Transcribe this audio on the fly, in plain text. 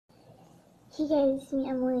Hey guys, it's me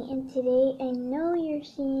Emily, and today I know you're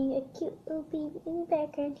seeing a cute little baby in the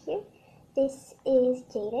background here. This is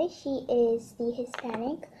Jada. She is the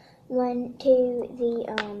Hispanic one to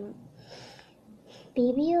the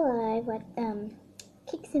Baby Alive,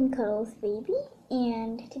 Kicks and Cuddles baby.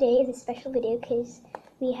 And today is a special video because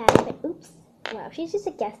we have wow, she's just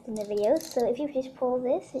a guest in the video. So if you just pull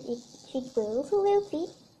this, she wiggles a little bit.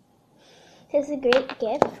 This is a great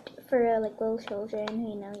gift for like little children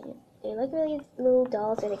who they like really little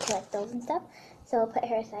dolls or they collect dolls and stuff. So I'll put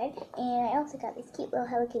her aside. And I also got this cute little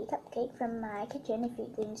Hello Kitty cupcake from my kitchen. If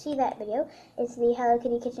you didn't see that video, it's the Hello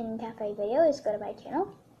Kitty Kitchen Cafe video. Just go to my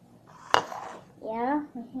channel. Yeah,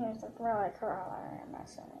 my hair is like really curly.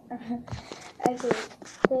 Okay,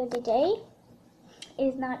 so today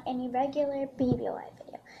is not any regular Baby Alive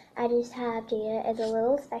video. I just have Jada as a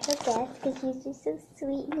little special guest because she's just so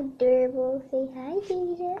sweet and adorable. Say hi,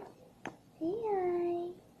 Jada. Say hi.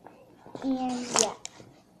 And yeah.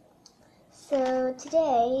 So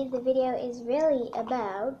today the video is really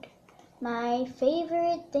about my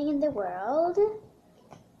favorite thing in the world,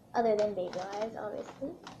 other than Baby Alive, obviously.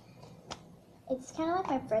 It's kind of like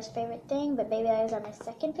my first favorite thing, but Baby Alive are my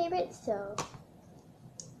second favorite, so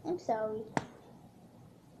I'm sorry.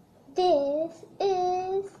 This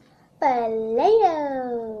is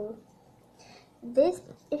Play-Doh. This,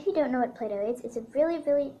 if you don't know what Play-Doh is, it's a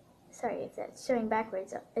really, sorry if that's showing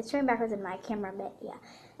backwards. It's showing backwards in my camera, but yeah.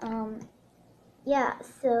 Yeah,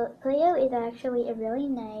 so Play-Doh is actually a really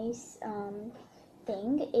nice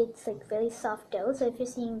thing. It's like really soft dough. So if you're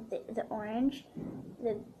seeing the orange,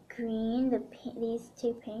 the green, these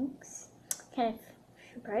two pinks, kind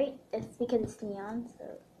of bright, it's because it's neon, so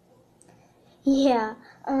yeah.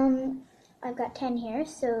 I've got 10 here,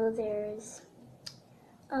 so there's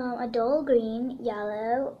a dull green,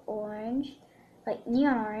 yellow, orange, like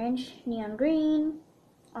neon orange, neon green.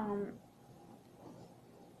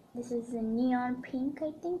 This is a neon pink,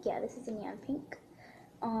 I think. Yeah, this is a neon pink.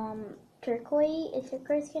 Turquoise, a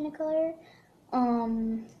turquoise kind of color.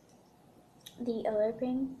 The other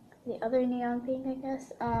pink, the other neon pink, I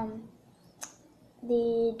guess.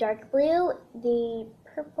 The dark blue, the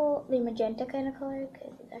purple, the magenta kind of color,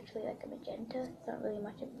 because it's actually like a magenta. It's not really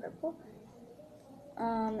much of purple.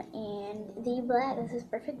 And the black. This is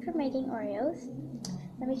perfect for making Oreos.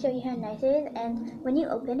 Let me show you how nice it is. And when you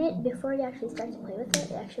open it, before you actually start to play with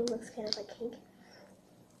it, it actually looks kind of like cake.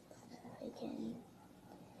 So you can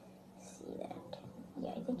see that.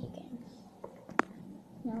 Yeah, I think you can.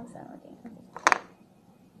 No, it's not working. Okay.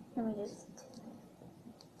 Let me just.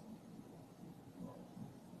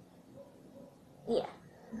 Yeah.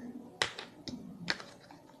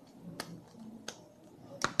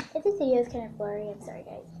 If this video is kind of blurry, I'm sorry,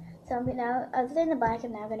 guys. So I'm now, other than the black,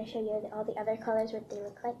 I'm now going to show you all the other colors, what they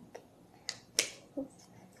look like. Oops.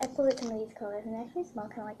 I pulled out some of these colors, and they actually smell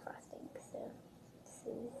kind of like frosting. So this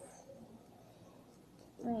is.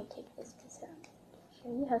 Let me take this to show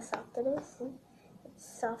you how soft it is. See? It's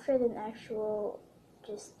softer than actual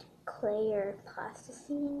just clay or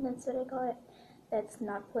plasticine. That's what I call it. That's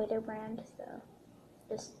not Play-Doh brand, so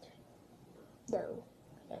just dough,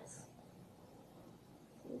 I guess.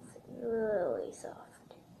 It's really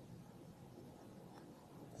soft.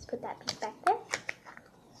 Let's put that piece back there.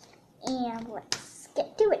 And let's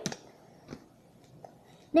get to it.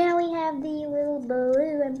 Now we have the little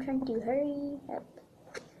blue. I'm trying to hurry up.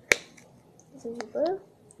 This is the blue.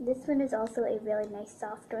 This one is also a really nice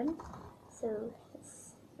soft one. So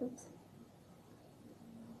it's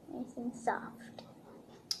nice and soft.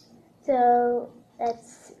 So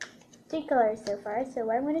that's 3 colors so far. So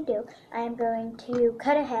what I'm going to do, I am going to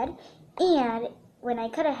cut ahead, and when I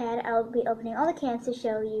cut ahead, I'll be opening all the cans to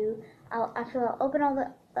show you. I'll open all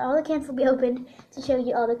the cans will be opened to show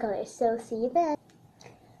you all the colors. So see you then.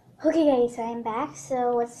 Okay guys, so I'm back.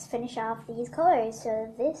 So let's finish off these colors.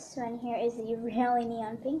 So this one here is the really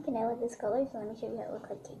neon pink, and I love this color. So let me show you how it looks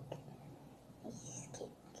like cake. Nice cake,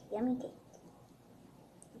 yummy cake.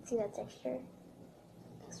 See that texture?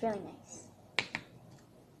 It's really nice.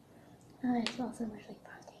 Oh, it smells so much like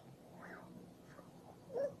frosting.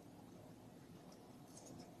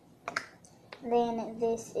 Then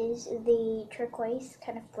this is the turquoise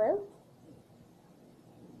kind of blue.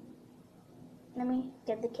 Let me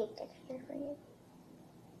get the cake texture for you.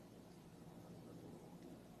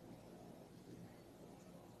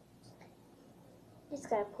 Just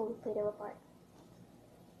gotta pull the Play-Doh apart.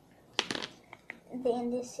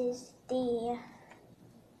 Then this is the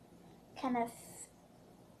kind of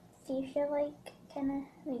fuchsia-like, kind of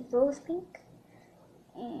like rose pink.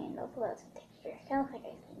 And I'll pull out some texture. Kind of looks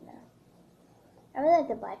like ice cream though. I really like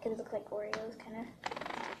the black because it looks like Oreos, kind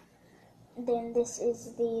of. Then this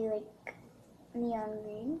is the like neon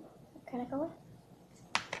green kind of color.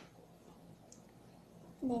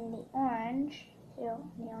 And then the orange, see how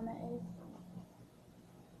neon that is.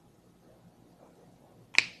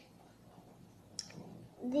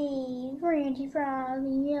 The Frenchie fries,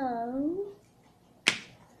 yum.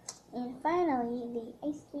 And finally, the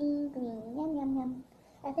ice cream green, yum yum yum.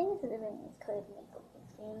 I think this is the one that's called maple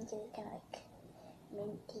ice cream, which is kind of like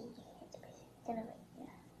minty, kind of like,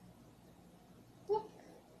 yeah.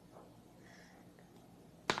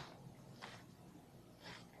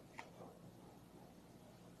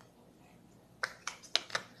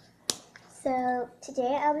 So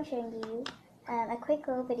today I'll be showing you a quick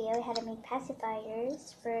little video on how to make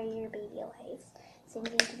pacifiers for your baby wipes. So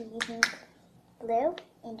you're going to be using blue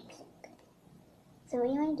and pink. So what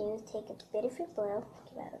you want to do is take a bit of your blue,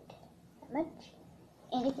 about that much.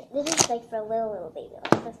 And if this is like for little baby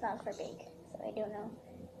wipes, that's not for big. So I don't know.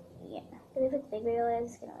 Yeah, because if it's big baby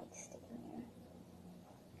wipes, it's going to like stick in there.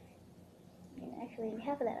 And actually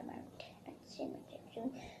half of that amount.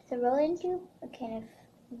 So roll it into a kind of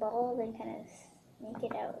ball, then kind of snake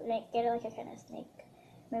it out. Get it like a kind of snake,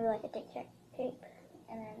 maybe like a tic-tac shape,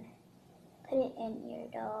 and then put it in your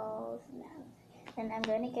doll's mouth. Then I'm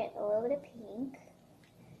going to get a little bit of pink,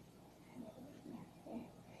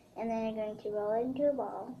 and then I'm going to roll it into a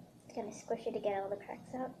ball. Kind of squish it to get all the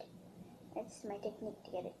cracks out. That's my technique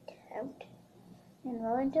to get it out. And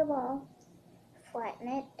roll it into a ball, flatten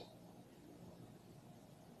it,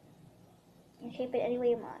 and shape it any way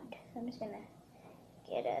you want. So I'm just going to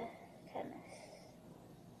get a kind of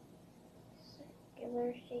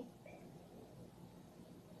circular shape.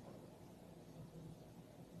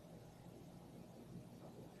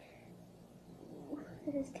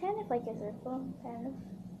 This is kind of like a circle, kind of.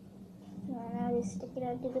 And now just stick it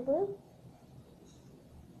onto the blue.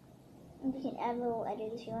 And you can add little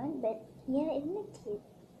edges if you want, but yeah, isn't it cute?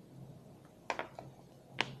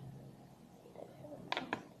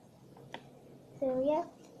 So yeah.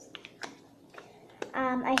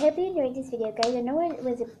 I hope you enjoyed this video, guys. I know it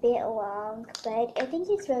was a bit long, but I think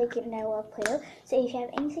it's really cute and I love Play-Doh. So if you have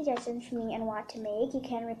any suggestions for me and what to make, you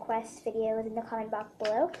can request videos in the comment box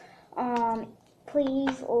below.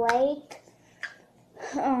 Please like,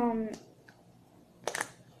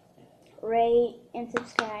 rate, and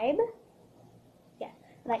subscribe. Yeah,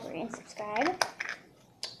 like, rate, and subscribe.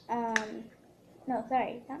 No,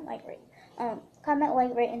 sorry, not like, rate. Comment,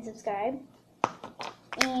 like, rate, and subscribe.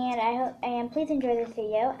 And please enjoy this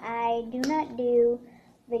video. I do not do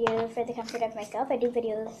videos for the comfort of myself. I do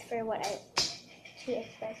videos for to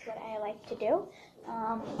express what I like to do.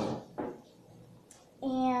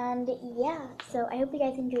 And yeah, so I hope you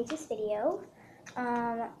guys enjoyed this video.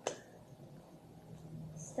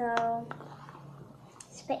 So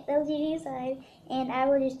spit those aside, and I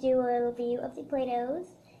will just do a little view of the Play-Dohs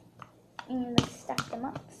and let's stack them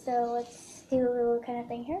up. So let's do a little kind of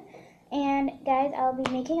thing here. And guys, I'll be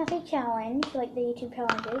making up a challenge, like the YouTube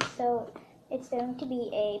challenges. So it's going to be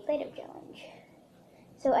a Play-Doh challenge.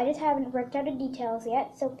 So I just haven't worked out the details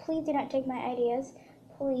yet. So please do not take my ideas,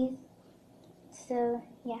 please. So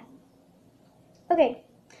yeah. Okay,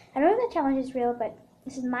 I don't know if the challenge is real, but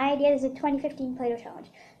this is my idea. This is a 2015 Play-Doh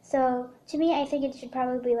challenge. So to me, I think it should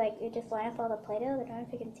probably be like you just line up all the Play-Dohs. I don't know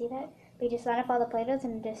if you can see that, but you just line up all the Play-Dohs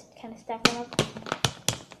and just kind of stack them up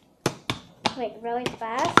like really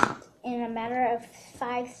fast in a matter of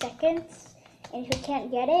 5 seconds. And if you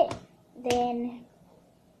can't get it, then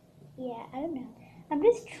yeah, I don't know. I'm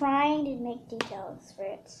just trying to make details for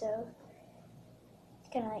it, so it's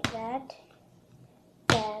kind of like that.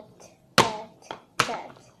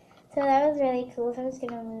 So that was really cool. So I'm just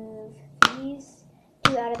gonna move these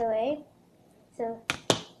two out of the way. So,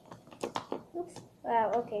 oops.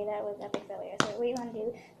 Wow. Okay, that was epic failure. So what you want to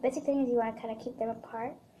do? The basic thing is you want to kind of keep them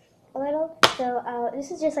apart a little. So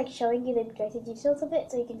this is just like showing you the basic details of it,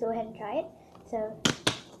 so you can go ahead and try it. So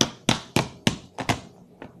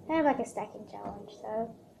kind of like a stacking challenge.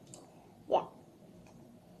 So yeah.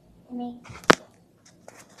 Let me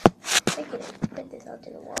put this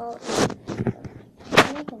onto the wall.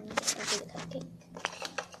 I can do the cupcake.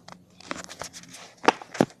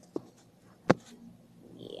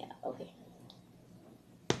 Yeah, okay.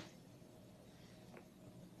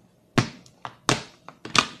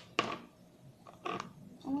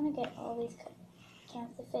 I want to get all these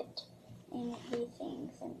cans to fit in these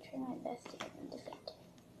things and try my best to get them to fit.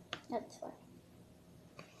 That's fine.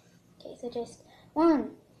 Okay, so just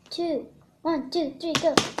 1, 2, 1, 2, 3,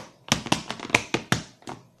 go.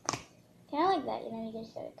 Kind of like that, you know, you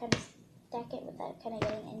just gotta kind of stack it without kind of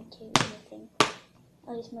getting into anything.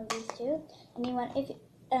 I'll just move these two, and you want, if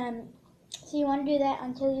So you want to do that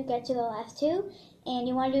until you get to the last two, and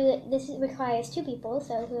you want to do it. This requires 2 people,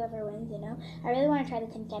 so whoever wins, you know. I really want to try the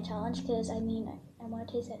tin can challenge because I want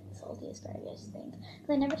to taste that salty asparagus thing because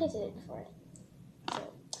I never tasted it before. So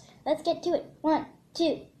let's get to it. 1,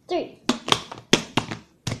 2, 3.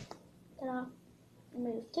 Ta-da!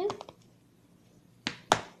 Move 2.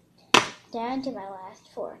 Down to my last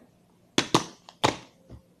 4.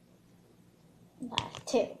 Last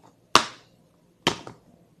 2.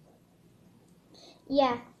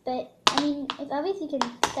 Yeah, but I mean, it's obvious you can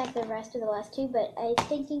stack the rest of the last 2, but I was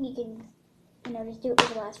thinking you can, you know, just do it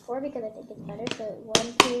with the last 4 because I think it's better. So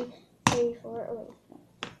 1, 2, 3, 4. Oh wait,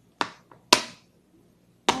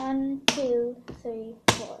 no. 1, 2, 3,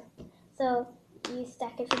 4. So you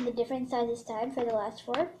stack it from the different sizes tag for the last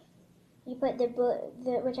 4. You put the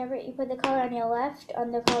whichever you put the color on your left,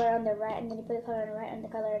 on the color on the right, and then you put the color on the right, on the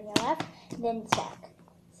color on your left, and then stack.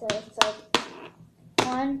 So it's like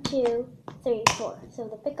 1, 2, 3, 4. So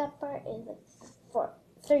the pickup part is like 4.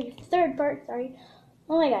 Third part, sorry.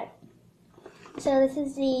 Oh my god. So this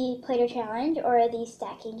is the Play-Doh challenge or the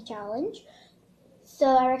stacking challenge. So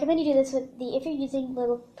I recommend you do this with if you're using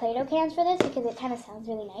little Play-Doh cans for this because it kind of sounds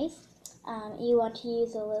really nice. You want to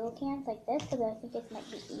use the little cans like this because I think it might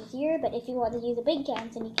be easier. But if you want to use the big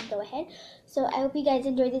cans, then you can go ahead. So I hope you guys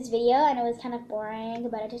enjoyed this video. I know it's kind of boring,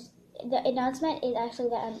 but the announcement is actually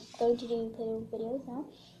that I'm going to do Play-Doh videos now.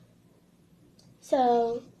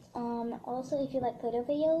 So, also if you like Play-Doh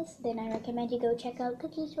videos, then I recommend you go check out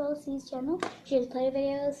Cookie Rosie's channel. She has Play-Doh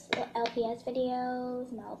videos, LPS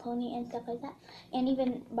videos, My Little Pony and stuff like that, and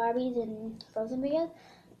even Barbies and Frozen videos.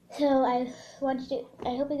 So I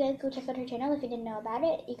hope you guys go check out her channel. If you didn't know about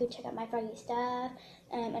it, you could check out My Froggy Stuff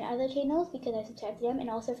and other channels because I subscribe to them. And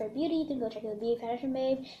also for beauty, you can go check out the Beauty Fashion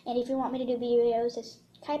Babe. And if you want me to do beauty videos, just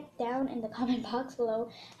type down in the comment box below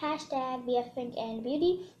hashtag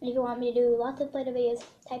BFFinkandBeauty. And if you want me to do lots of Play-Doh videos,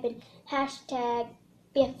 type in hashtag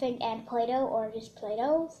BFFink and Play-Doh or just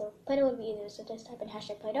Play-Doh. So Play-Doh would be easier, so just type in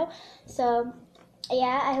hashtag Play-Doh. So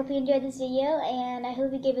yeah, I hope you enjoyed this video and I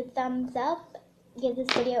hope you give it a thumbs up. Give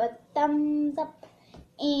this video a thumbs up,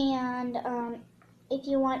 and if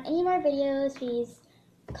you want any more videos, please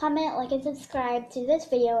comment, like, and subscribe to this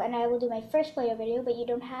video, and I will do my first Play-Doh video, but you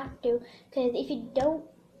don't have to, because if you don't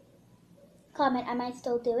comment, I might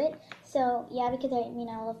still do it. So yeah, because I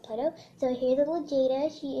love Play-Doh. So here's little Jada.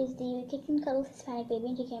 She is the Kicks and Cuddles Hispanic baby,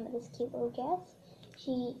 and she came with this cute little dress.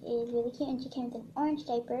 She is really cute, and she came with an orange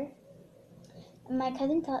diaper. My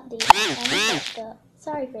cousin thought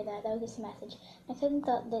sorry for that, that was just a message. My cousin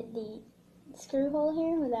thought that the screw hole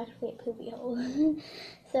here was actually a poopy hole.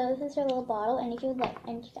 So this is her little bottle, and if you would like,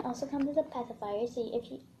 and she also comes with a pacifier, so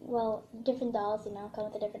different dolls, come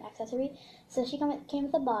with a different accessory. So she came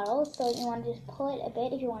with a bottle, so you want to just pull it a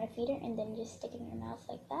bit if you want to feed her, and then just stick it in your mouth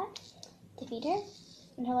like that to feed her.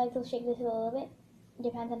 And her legs will shake this a little bit,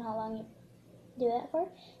 depends on how long you do that for.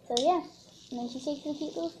 So yeah, and then she shakes her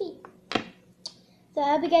cute little feet. So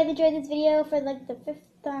I hope you guys enjoyed this video for like the 5th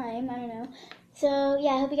time, I don't know. So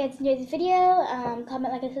yeah, I hope you guys enjoyed this video.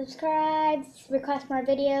 Comment, like, and subscribe. Request more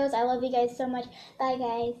videos. I love you guys so much. Bye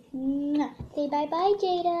guys. Mwah. Say bye-bye,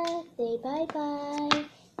 Jada. Say bye-bye.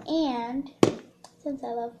 And since I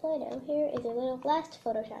love Play-Doh, here is a little last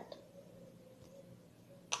photo shot.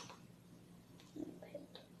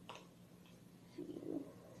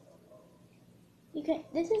 You can.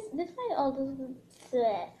 This might also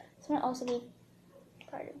be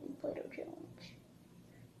part of the Play-Doh challenge.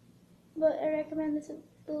 But I recommend this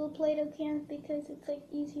little Play-Doh can because it's like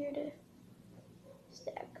easier to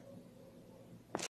stack.